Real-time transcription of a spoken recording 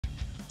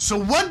So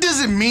what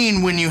does it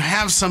mean when you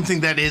have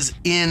something that is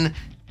in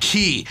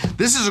key?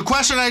 This is a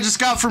question I just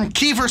got from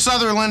Kiefer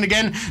Sutherland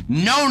again.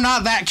 No,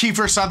 not that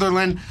Kiefer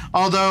Sutherland,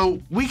 although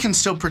we can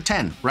still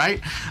pretend, right?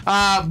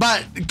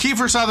 But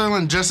Kiefer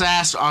Sutherland just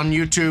asked on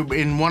YouTube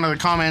in one of the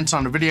comments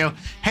on the video,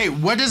 hey,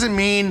 what does it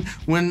mean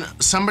when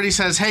somebody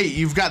says, hey,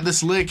 you've got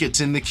this lick,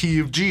 it's in the key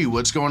of G,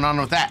 what's going on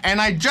with that?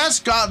 And I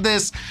just got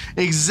this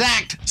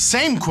exact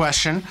same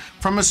question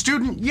from a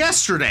student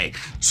yesterday.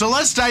 So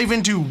let's dive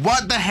into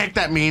what the heck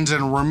that means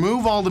and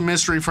remove all the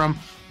mystery from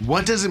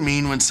what does it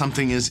mean when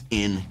something is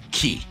in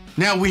key.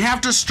 Now we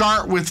have to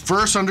start with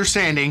first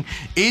understanding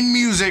in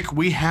music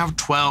we have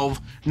 12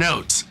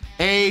 notes.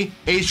 A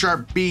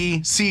sharp,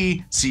 B,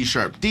 C, C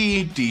sharp,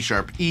 D, D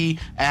sharp, E,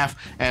 F,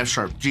 F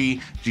sharp,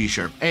 G, G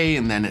sharp, A,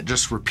 and then it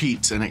just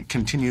repeats and it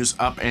continues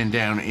up and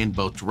down in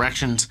both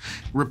directions,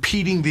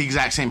 repeating the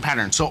exact same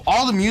pattern. So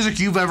all the music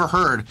you've ever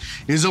heard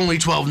is only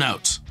 12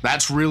 notes.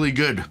 That's really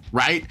good,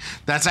 right?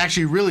 That's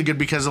actually really good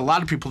because a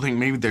lot of people think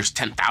maybe there's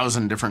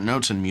 10,000 different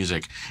notes in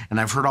music and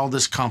I've heard all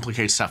this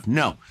complicated stuff.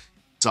 No,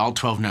 it's all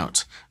 12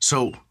 notes.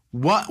 So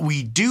what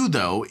we do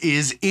though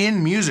is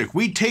in music,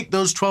 we take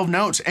those 12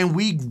 notes and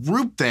we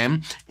group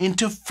them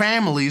into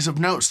families of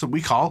notes that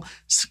we call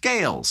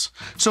scales.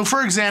 So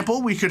for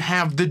example, we could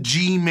have the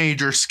G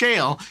major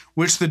scale,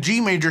 which the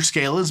G major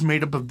scale is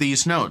made up of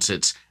these notes.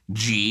 It's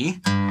G,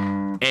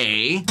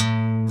 A,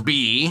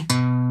 B,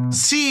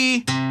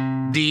 C,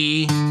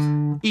 D,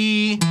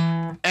 E,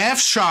 F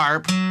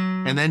sharp,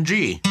 and then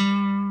G.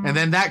 And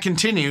then that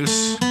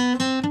continues.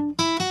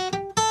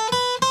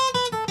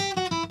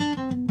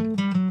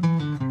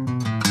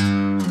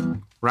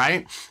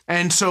 Right?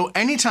 And so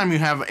anytime you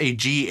have a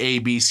G, A,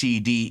 B, C,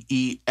 D,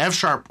 E, F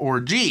sharp, or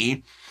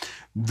G,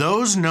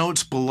 those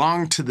notes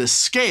belong to the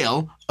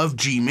scale of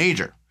G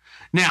major.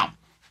 Now,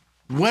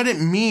 what it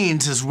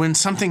means is when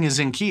something is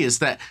in key is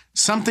that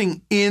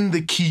something in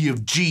the key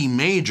of G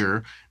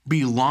major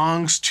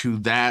belongs to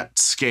that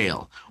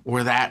scale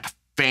or that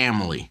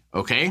family,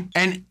 okay?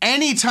 And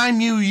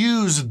anytime you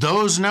use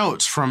those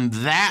notes from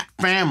that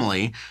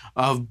family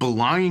of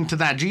belonging to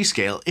that G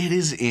scale, it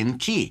is in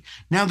key.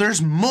 Now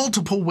there's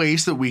multiple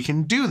ways that we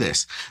can do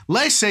this.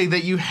 Let's say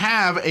that you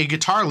have a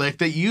guitar lick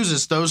that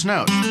uses those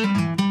notes.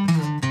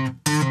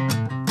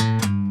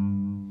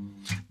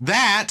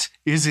 That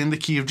is in the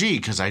key of G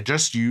because I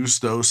just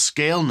used those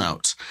scale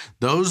notes.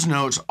 Those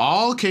notes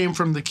all came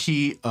from the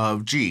key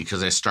of G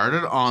because I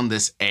started on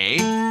this A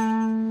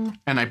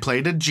and I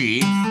played a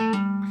G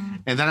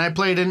and then I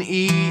played an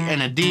E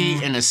and a D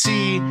and a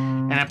C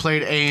and I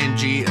played A and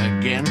G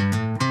again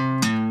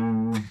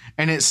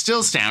and it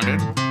still sounded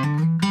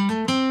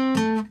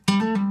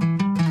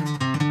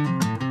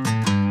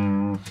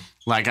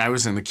like I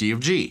was in the key of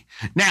G.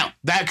 Now,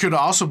 that could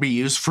also be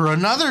used for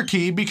another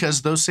key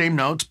because those same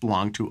notes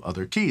belong to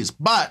other keys.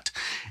 But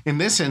in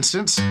this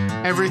instance,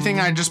 everything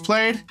I just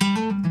played,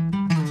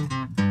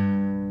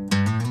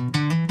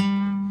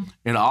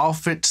 it all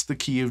fits the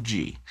key of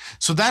G.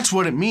 So that's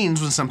what it means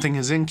when something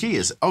is in key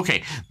is,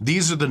 okay,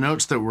 these are the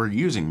notes that we're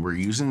using. We're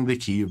using the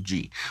key of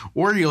G.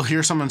 Or you'll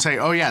hear someone say,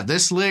 oh yeah,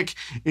 this lick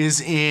is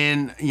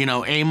in,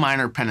 A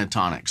minor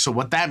pentatonic. So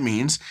what that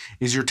means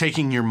is you're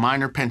taking your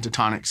minor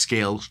pentatonic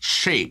scale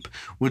shape,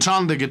 which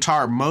on the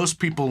guitar, most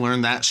people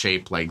learn that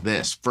shape like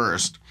this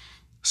first.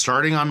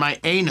 Starting on my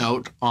A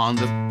note on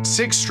the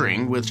 6th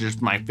string, which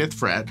is my 5th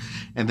fret,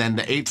 and then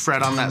the 8th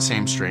fret on that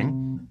same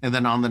string, and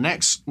then on the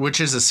next, which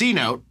is a C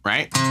note,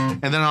 right?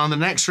 And then on the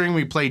next string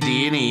we play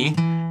D and E,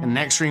 and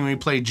next string we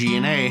play G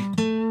and A,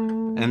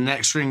 and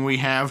next string we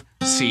have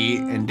C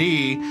and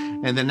D,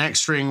 and the next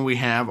string we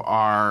have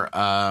our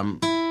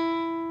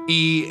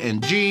E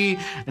and G,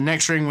 and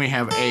next string we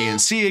have A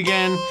and C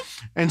again.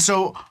 And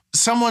so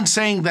someone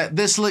saying that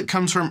this lick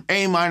comes from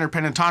A minor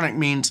pentatonic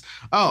means,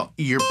 oh,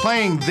 you're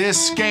playing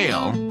this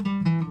scale,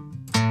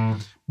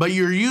 but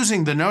you're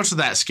using the notes of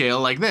that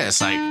scale like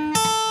this,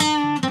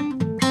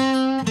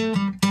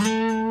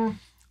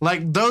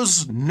 like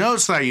those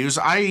notes that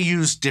I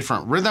used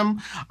different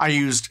rhythm, I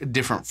used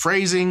different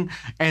phrasing,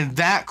 and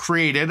that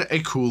created a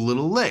cool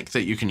little lick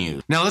that you can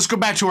use. Now let's go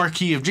back to our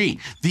key of G.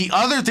 The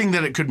other thing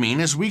that it could mean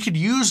is we could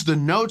use the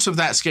notes of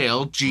that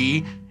scale,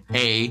 G,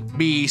 A,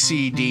 B,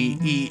 C, D,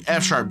 E,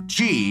 F sharp,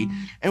 G,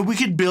 and we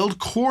could build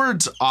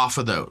chords off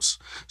of those.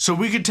 So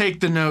we could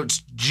take the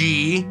notes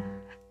G,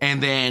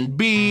 and then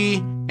B,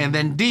 and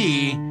then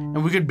D,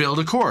 and we could build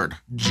a chord,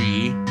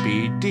 G,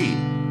 B, D.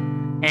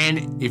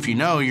 And if you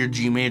know your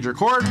G major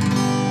chord,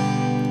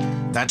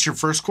 that's your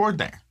first chord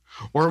there.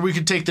 Or we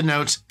could take the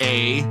notes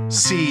A,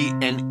 C,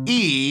 and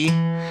E,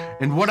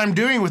 and what I'm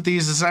doing with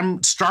these is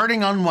I'm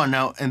starting on one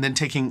note and then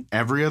taking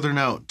every other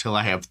note till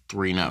I have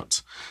 3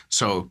 notes.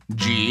 So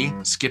G,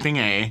 skipping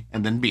A,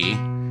 and then B,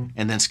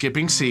 and then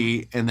skipping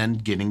C, and then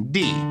getting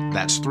D.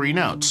 That's 3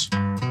 notes.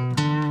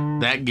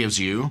 That gives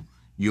you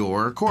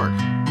your chord.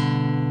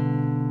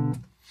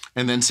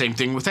 And then same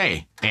thing with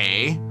A.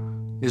 A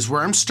is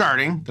where I'm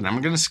starting, then I'm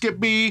gonna skip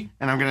B,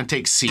 and I'm gonna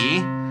take C,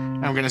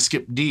 and I'm gonna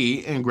skip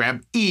D and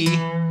grab E,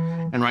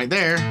 and right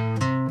there,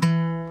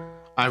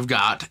 I've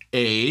got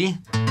A,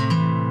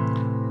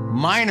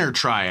 minor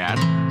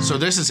triad. So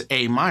this is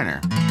A minor.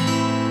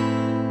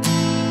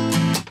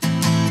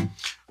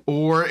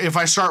 Or if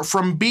I start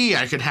from B,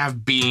 I could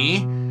have B,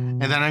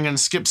 and then I'm going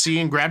to skip C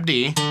and grab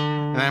D,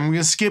 and I'm going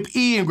to skip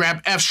E and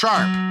grab F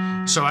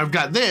sharp. So I've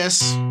got this.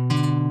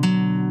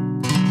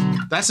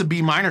 That's a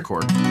B minor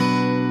chord,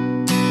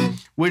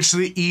 which is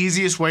the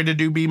easiest way to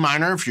do B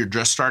minor if you're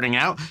just starting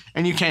out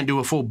and you can't do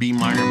a full B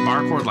minor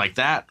bar chord like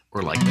that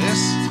or like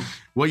this.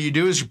 What you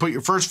do is you put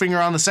your first finger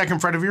on the second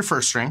fret of your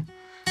first string,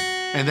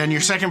 and then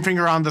your second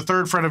finger on the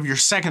third fret of your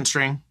second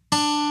string,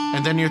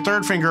 and then your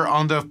third finger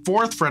on the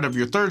fourth fret of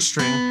your third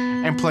string,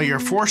 and play your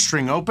fourth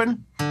string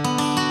open.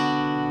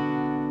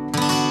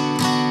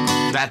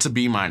 That's a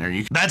B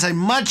minor. That's a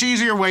much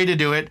easier way to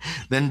do it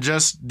than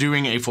just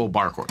doing a full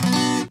bar chord.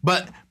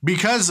 But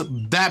because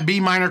that B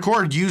minor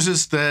chord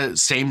uses the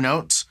same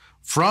notes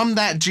from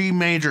that G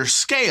major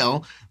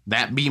scale,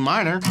 that B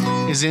minor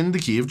is in the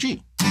key of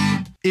G.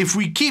 If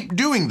we keep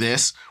doing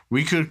this,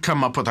 we could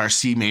come up with our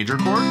C major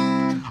chord,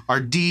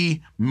 our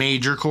D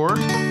major chord,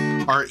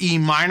 our E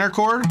minor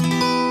chord,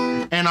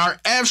 and our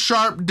F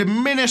sharp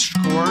diminished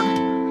chord,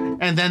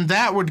 and then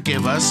that would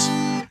give us,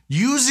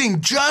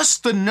 using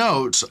just the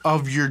notes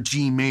of your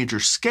G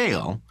major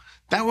scale,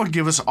 that would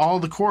give us all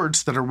the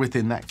chords that are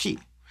within that key.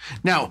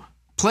 Now,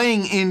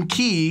 playing in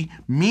key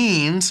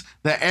means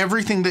that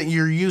everything that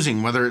you're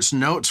using, whether it's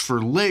notes for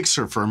licks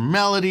or for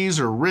melodies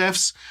or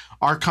riffs,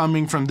 are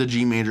coming from the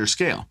G major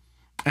scale.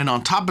 And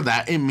on top of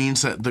that, it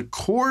means that the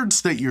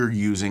chords that you're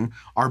using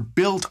are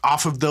built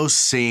off of those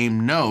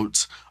same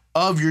notes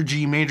of your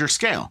G major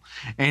scale.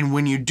 And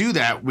when you do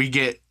that, we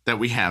get that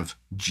we have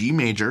G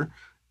major,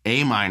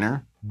 A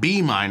minor,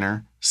 B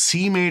minor,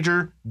 C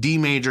major, D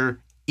major,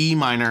 E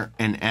minor,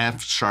 and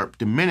F sharp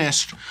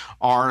diminished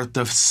are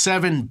the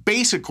 7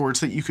 basic chords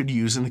that you could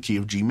use in the key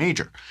of G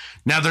major.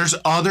 Now, there's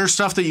other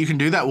stuff that you can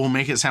do that will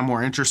make it sound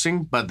more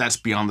interesting, but that's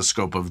beyond the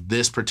scope of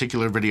this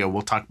particular video.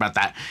 We'll talk about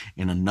that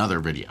in another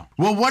video.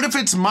 Well, what if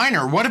it's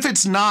minor? What if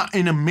it's not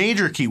in a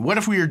major key? What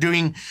if we are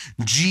doing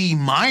G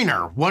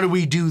minor? What do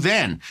we do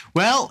then?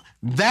 Well,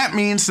 that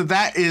means that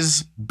that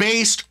is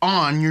based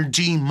on your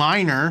G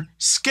minor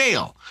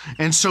scale.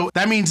 And so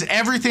that means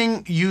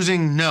everything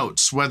using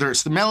notes, whether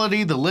it's the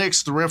melody, the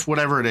licks, the riff,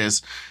 whatever it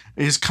is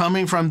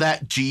coming from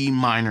that G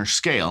minor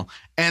scale.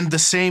 And the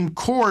same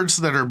chords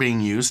that are being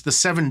used, the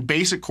 7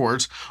 basic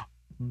chords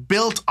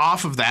built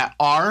off of that,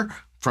 are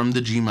from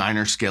the G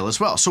minor scale as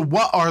well. So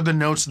what are the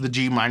notes of the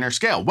G minor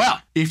scale? Well,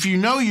 if you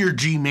know your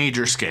G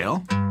major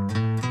scale,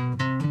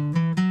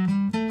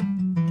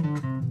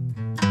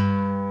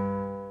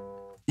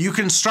 you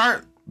can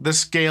start the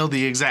scale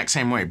the exact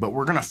same way, but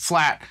we're going to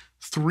flat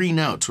 3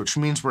 notes, which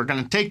means we're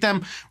going to take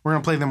them, we're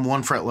going to play them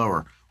 1 fret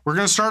lower. We're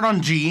going to start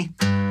on G,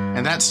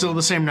 and that's still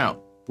the same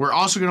note. We're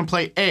also going to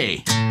play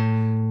A,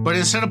 but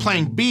instead of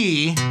playing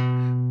B,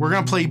 we're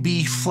going to play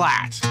B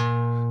flat.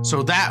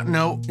 So that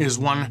note is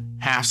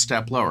 1/2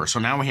 step lower. So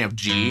now we have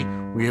G,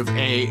 we have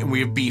A, and we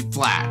have B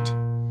flat.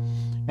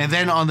 And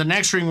then on the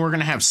next string, we're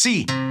going to have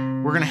C.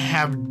 We're going to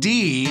have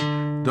D.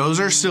 Those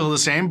are still the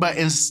same, but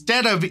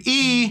instead of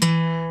E,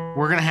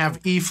 we're going to have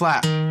E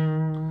flat.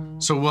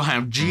 So we'll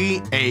have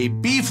G, A,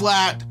 B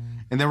flat,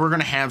 and then we're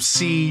going to have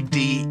C,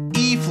 D,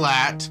 E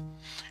flat.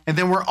 And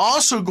then we're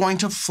also going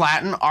to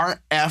flatten our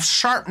F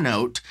sharp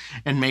note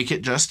and make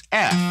it just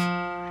F.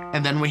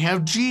 And then we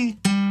have G.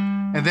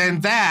 And then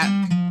that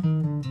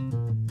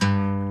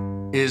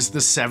is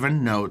the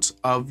 7 notes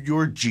of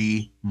your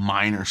G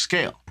minor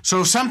scale.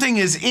 So if something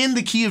is in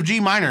the key of G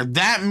minor,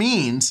 that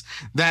means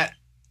that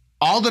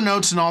all the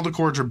notes and all the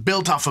chords are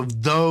built off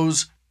of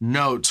those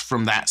notes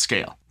from that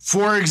scale.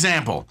 For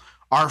example,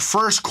 our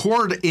first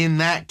chord in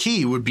that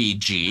key would be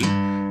G,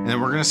 and then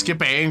we're going to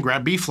skip A and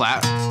grab B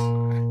flat,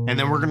 and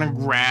then we're going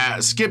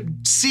to skip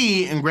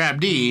C and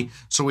grab D,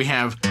 so we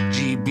have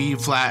G, B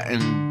flat,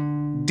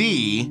 and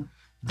D,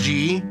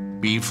 G,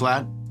 B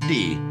flat,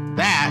 D.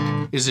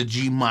 That is a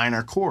G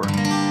minor chord.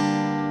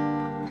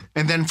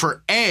 And then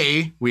for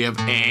A, we have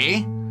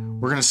A,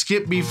 we're going to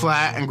skip B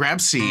flat and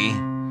grab C,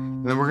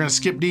 and then we're going to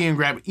skip D and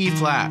grab E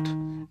flat.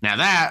 Now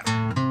that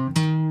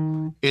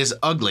is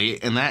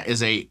ugly, and that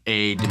is a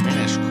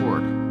diminished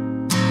chord.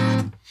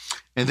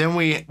 And then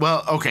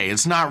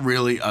it's not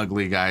really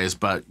ugly, guys,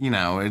 but you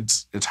know,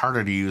 it's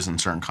harder to use in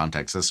certain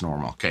contexts. That's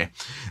normal, okay?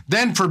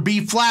 Then for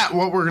B flat,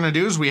 what we're gonna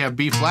do is we have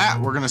B flat,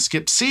 we're gonna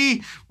skip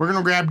C, we're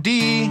gonna grab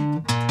D,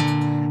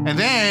 and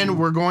then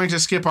we're going to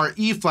skip our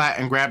E flat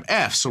and grab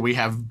F. So we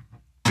have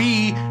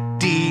B,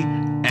 D,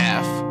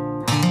 F,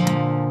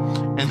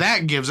 and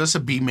that gives us a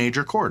B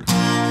major chord.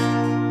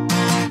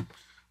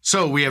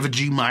 So we have a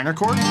G minor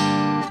chord,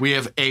 we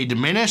have A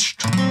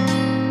diminished,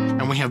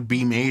 and we have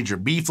B major,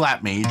 B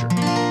flat major.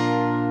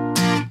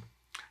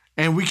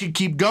 And we could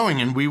keep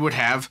going, and we would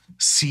have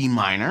C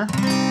minor,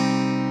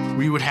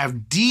 we would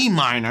have D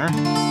minor,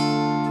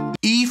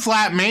 E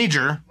flat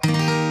major,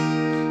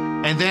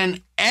 and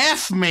then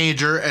F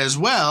major as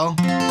well,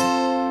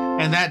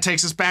 and that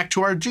takes us back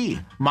to our G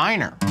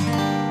minor.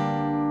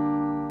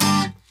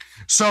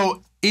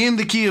 So in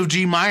the key of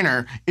G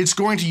minor, it's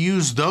going to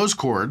use those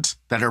chords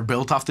that are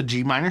built off the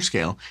G minor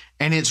scale,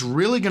 and it's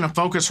really going to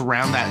focus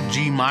around that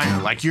G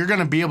minor. Like you're going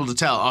to be able to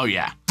tell, oh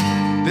yeah,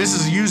 this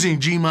is using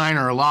G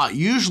minor a lot,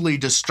 usually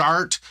to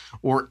start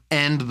or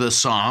end the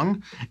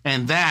song,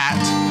 and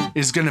that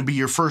is going to be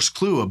your first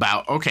clue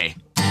about, okay,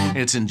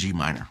 it's in G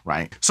minor,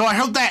 right? So I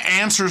hope that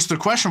answers the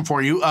question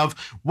for you of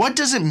what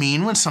does it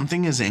mean when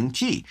something is in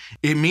key?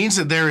 It means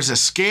that there is a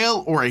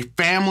scale or a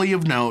family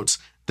of notes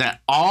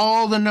that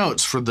all the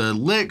notes for the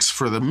licks,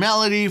 for the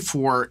melody,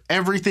 for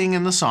everything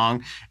in the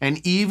song,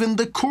 and even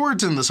the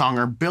chords in the song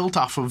are built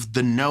off of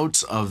the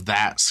notes of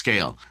that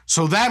scale.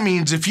 So that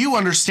means if you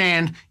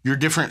understand your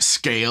different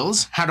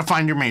scales, how to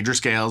find your major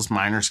scales,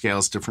 minor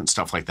scales, different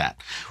stuff like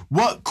that,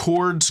 what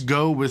chords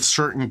go with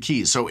certain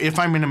keys. So if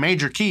I'm in a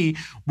major key,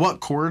 what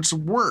chords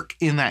work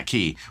in that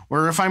key?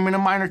 Or if I'm in a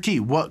minor key,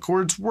 what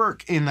chords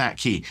work in that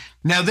key?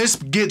 Now this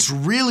gets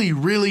really,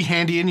 really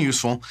handy and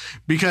useful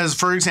because,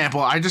 for example,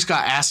 I just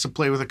got asked to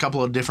play with a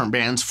couple of different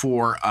bands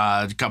for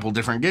a couple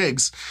different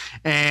gigs,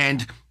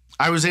 and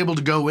I was able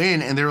to go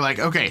in and they were like,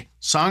 okay,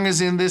 song is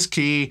in this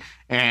key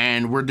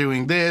and we're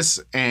doing this,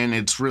 and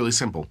it's really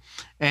simple.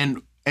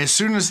 And as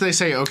soon as they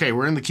say, okay,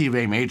 we're in the key of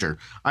A major,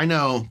 I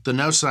know the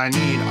notes that I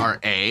need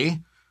are A,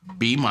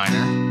 B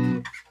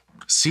minor,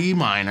 C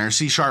minor,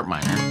 C sharp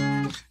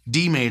minor,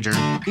 D major,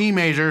 E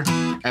major,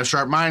 F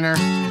sharp minor,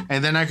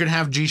 and then I could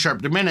have G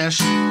sharp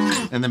diminished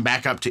and then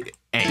back up to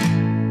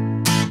A.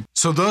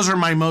 So those are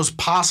my most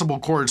possible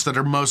chords that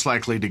are most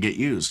likely to get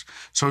used.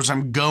 So as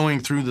I'm going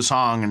through the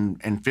song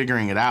and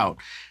figuring it out,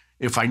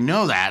 if I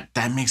know that,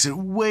 that makes it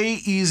way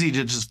easy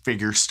to just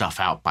figure stuff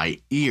out by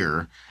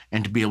ear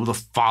and to be able to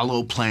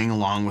follow playing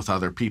along with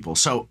other people.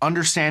 So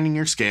understanding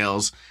your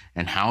scales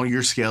and how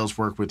your scales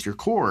work with your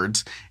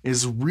chords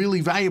is really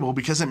valuable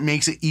because it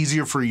makes it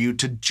easier for you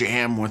to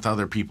jam with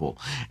other people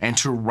and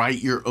to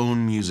write your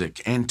own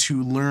music and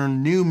to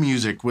learn new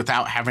music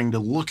without having to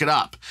look it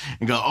up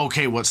and go,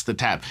 okay, what's the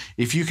tab?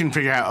 If you can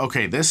figure out,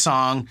 okay, this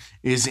song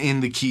is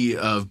in the key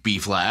of B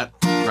flat,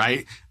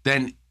 right?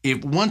 Then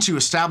if once you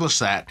establish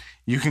that,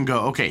 you can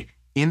go, okay,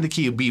 in the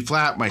key of B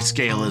flat, my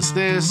scale is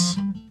this,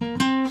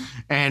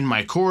 and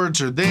my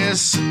chords are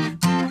this,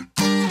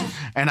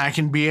 and I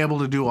can be able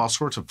to do all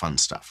sorts of fun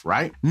stuff,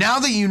 right? Now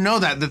that you know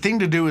that, the thing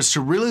to do is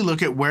to really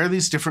look at where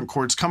these different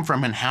chords come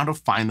from and how to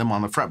find them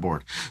on the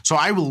fretboard. So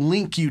I will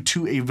link you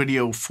to a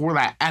video for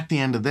that at the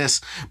end of this,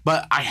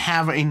 but I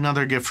have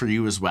another gift for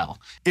you as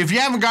well. If you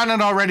haven't gotten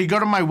it already, go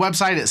to my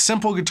website at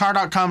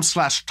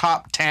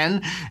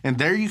simpleguitar.com/top10, and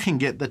there you can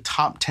get the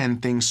top 10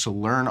 things to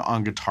learn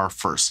on guitar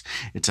first.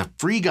 It's a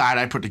free guide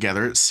I put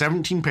together. It's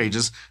 17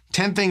 pages,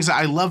 10 things that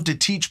I love to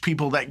teach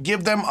people that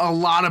give them a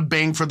lot of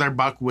bang for their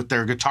buck with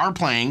their guitar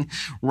playing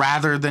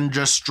rather than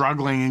just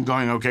struggling and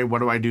going, okay, what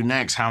do I do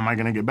next? How am I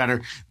going to get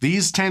better?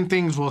 These 10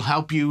 things will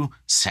help you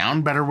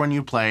sound better when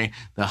you play.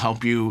 They'll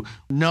help you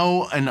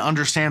know and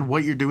understand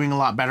what you're doing a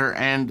lot better.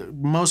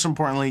 And most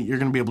importantly, you're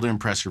going to be able to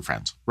impress your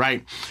friends,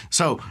 right?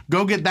 So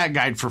go get that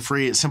guide for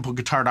free at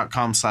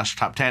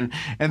simpleguitar.com/top10.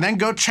 And then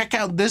go check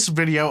out this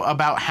video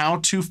about how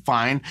to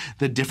find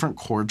the different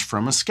chords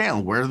from a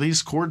scale, where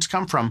these chords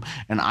come from.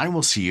 And I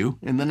will see you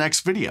in the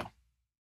next video.